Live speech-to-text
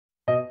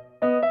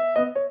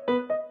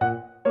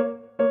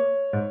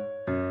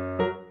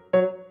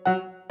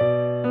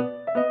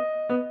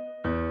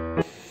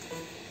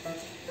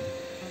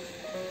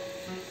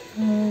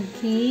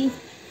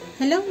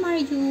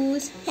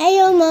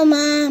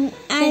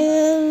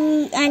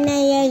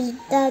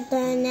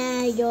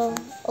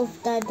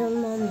at the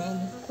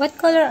moment. What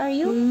color are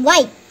you?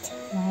 White.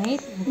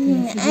 White.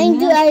 Okay. I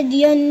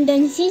do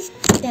the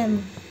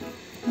system.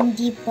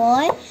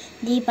 D4,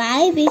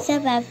 D5,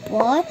 bishop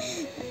F4,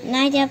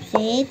 knight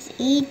F6,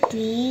 E3,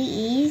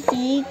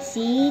 E6,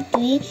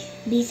 C3,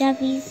 bishop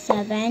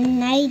E7,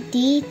 knight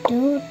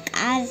D2,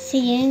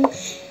 castle,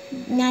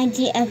 knight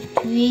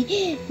F3,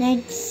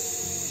 knight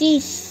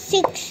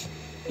C6,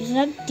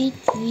 bishop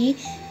D3,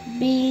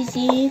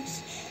 B6,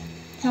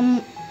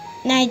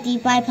 knight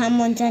D5,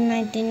 hamon sa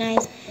knight D9,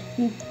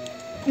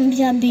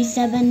 bishop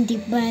B7,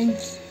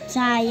 defense,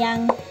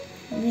 sayang,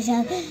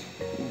 bishop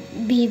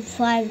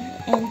B5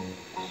 and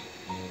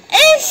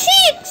A6.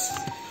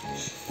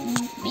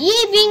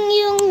 Giving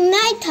yung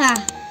knight ha.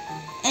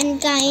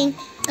 And kain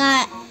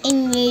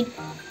with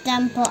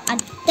tempo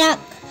attack.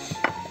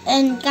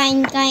 And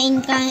kain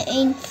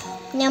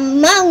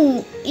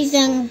namang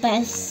isang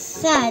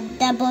basa.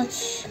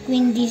 Tapos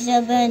queen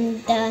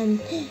D7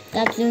 dan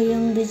tatlo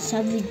yung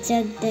bishop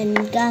dan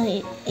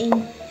kain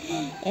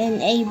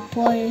and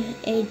A4,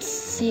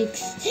 H6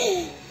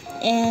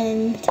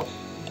 and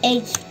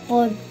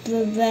H4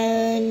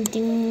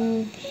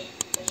 preventing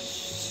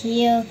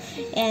here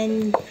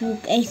and rook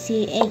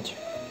ACH,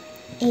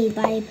 A5,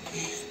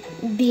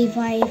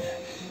 B5,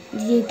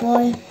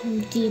 D4,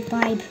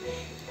 D5,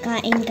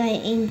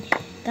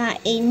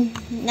 kain,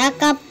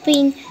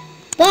 nakapin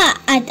pa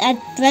at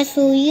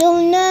preso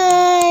yung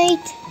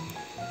knight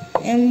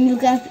and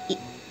rook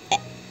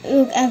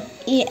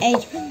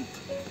F8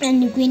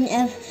 and queen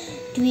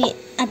F3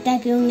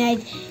 attack yung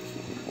knight,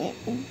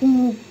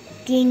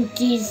 king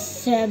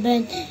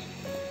G7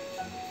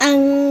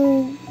 ang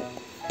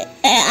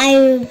I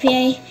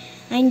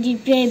did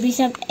play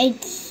bishop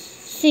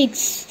H6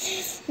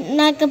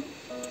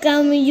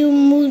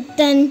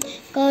 nakakamuyumutan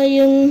ko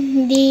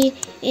yung di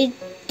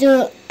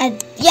ito at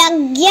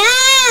yag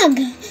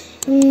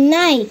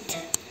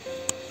knight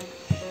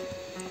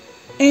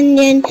and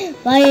then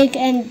payag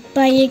and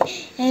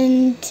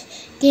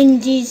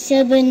king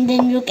G7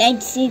 then rook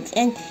H6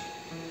 and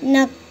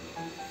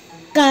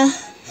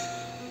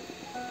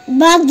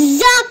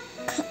bagsak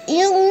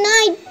yung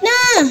knight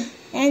na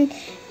and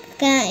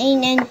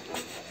kain and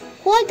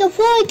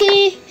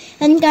forky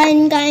and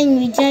kain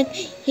reject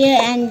here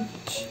and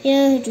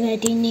here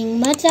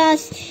threatening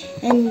matas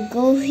and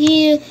go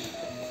here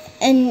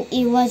and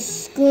it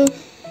was good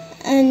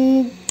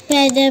and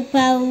better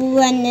power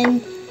one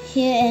and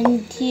here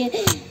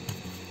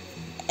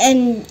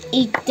and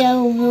ito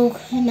rook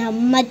na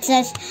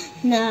matas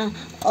na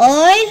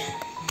or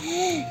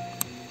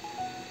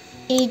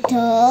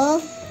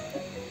ito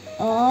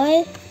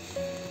or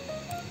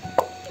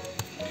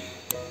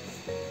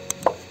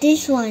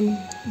this one.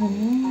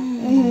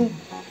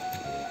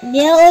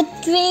 There are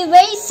 3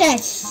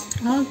 races.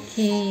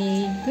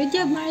 Okay. Good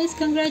job, Marius.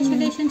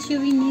 Congratulations, you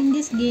win in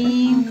this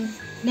game.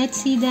 Let's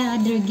see the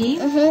other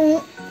game.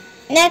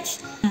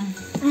 Next.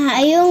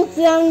 Yung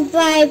round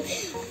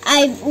 5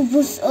 ay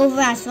ubus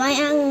oras. May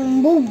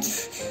ang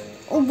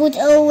ubus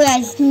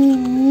oras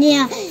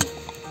niya.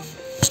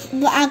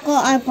 Ako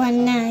ay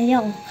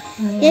panalo.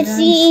 Let's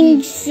see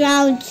in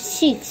round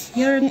 6.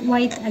 You're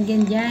white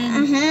again,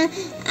 Jan.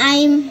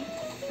 I'm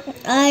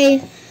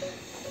white.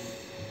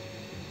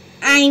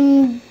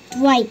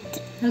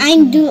 Okay.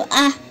 I do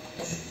a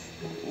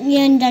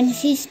random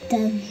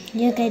system.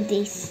 Look at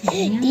this.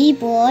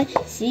 D4,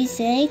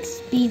 C6,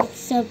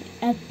 bishop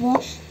F4,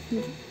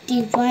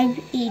 D5,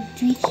 E3,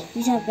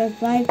 bishop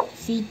F5,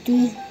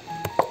 C2,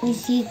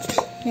 E6,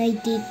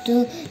 knight D2,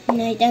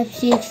 knight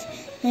F6,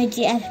 knight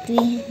F3,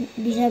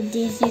 bishop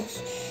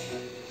D6,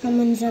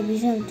 hamon sa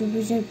bishop to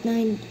bishop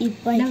 9,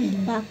 E5,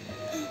 back.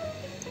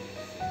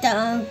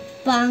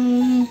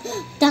 Takpang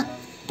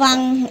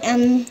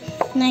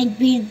knight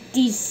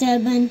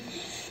B7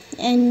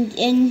 and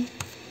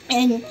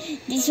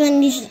this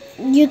one is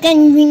you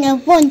can win a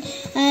pawn.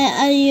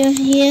 Are you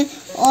here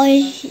or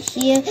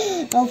here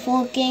or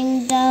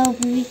forking the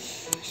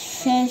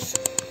princess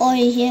or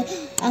here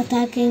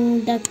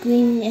attacking the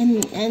queen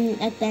and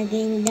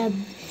attacking the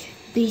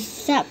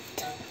bishop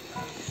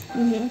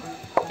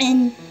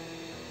and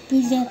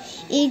bishop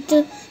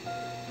ito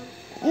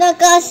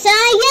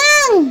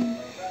nakasayang.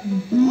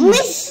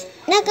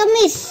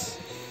 Naka-miss.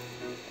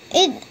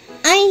 I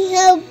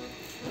have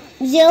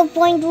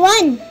 0.1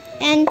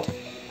 and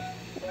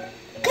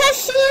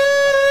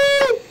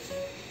castle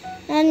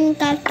and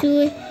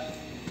capture.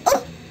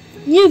 Oh,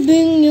 you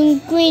bring yung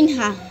queen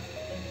ha.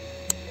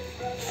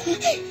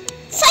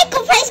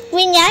 Sacrifice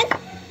queen yan.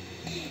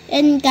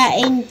 And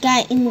kain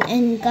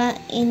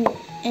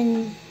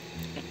and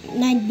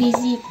knight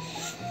busy.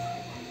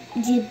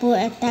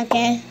 G4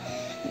 attack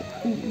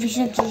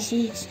bishop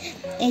C6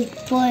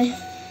 H4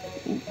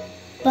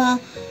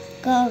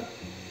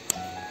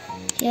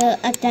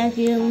 attack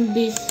yung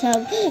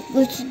bishop.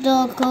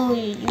 Gusto ko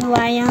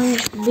yung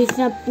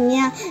bishop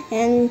niya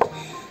and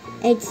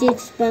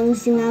H6 pang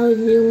singaw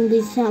yung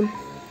bishop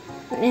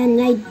and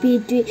knight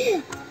B3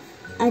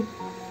 at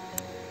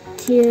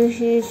here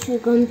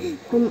kung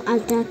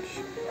attack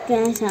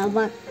kaya sa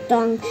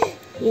baktong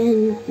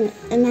yan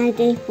knight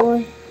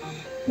A4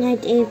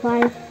 knight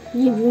a5,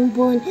 leaving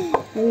pawn,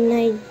 and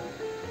knight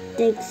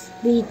takes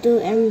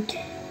b2, and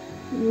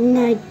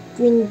knight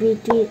queen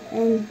b3,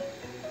 and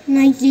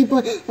knight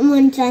c4, and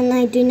one side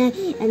knight to9,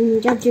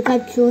 and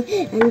capture,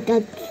 and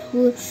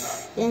capture,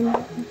 and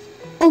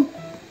oh,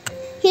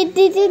 he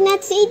did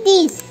not see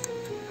this,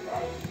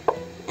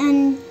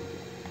 and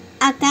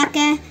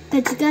atake,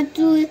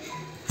 capture,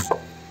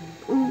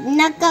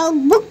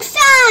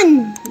 nakabuksan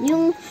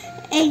yung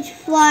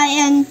h4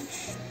 and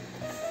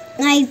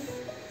knight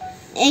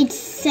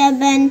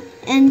h7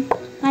 and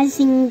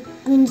passing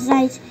queen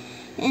side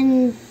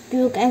and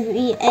rook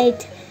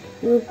fe8,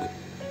 rook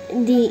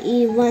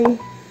de1,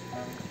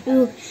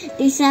 rook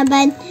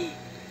d7,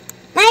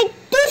 knight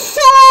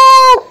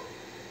tusok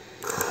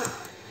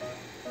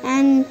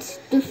and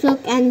tusok,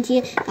 and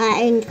here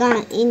kain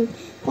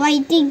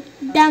quality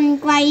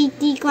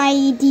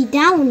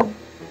down,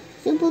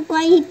 super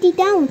quality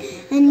down,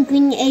 and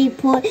queen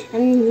a4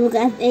 and rook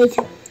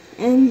f8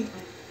 and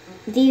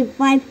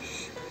d5.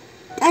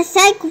 A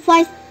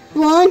sacrifice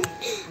pawn,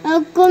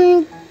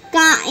 kung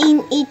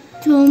kain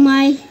ito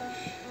my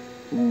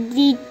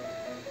dito,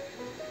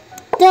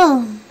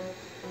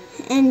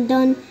 and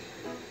don't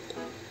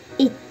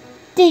eat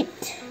it.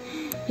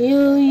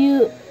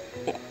 You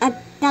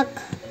attack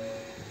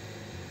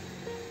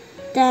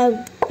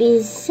the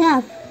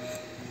bishop.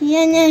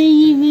 Yan ang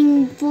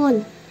living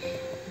pawn.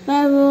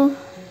 Pero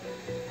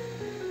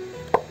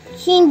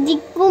hindi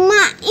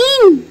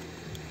kumain.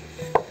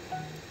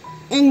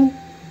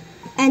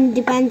 And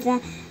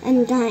depensa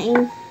and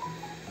kain,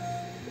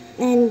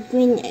 and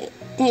queen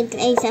takes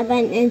a7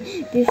 and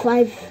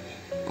b5,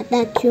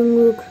 attack yung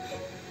rook,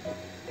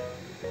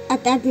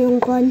 attack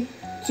yung pawn,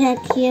 check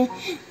here.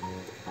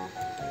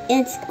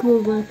 Let's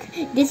go back.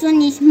 This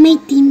one is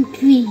mating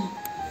 3.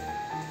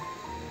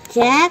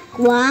 Check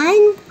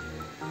 1,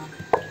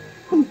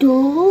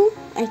 2,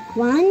 like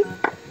 1,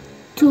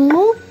 2,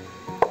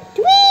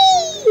 3.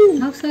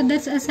 Oh, so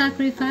that's a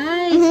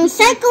sacrifice.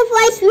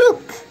 Sacrifice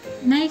rook.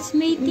 Nice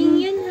mating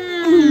yun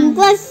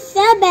Plus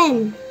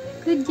 7.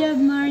 Good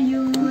job,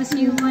 Marius.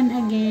 You won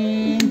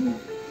again.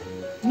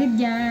 Good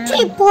job.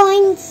 3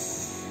 points.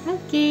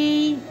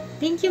 Okay.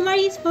 Thank you,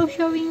 Marius, for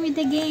showing me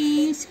the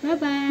games.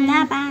 Bye-bye.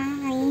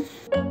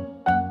 Bye-bye.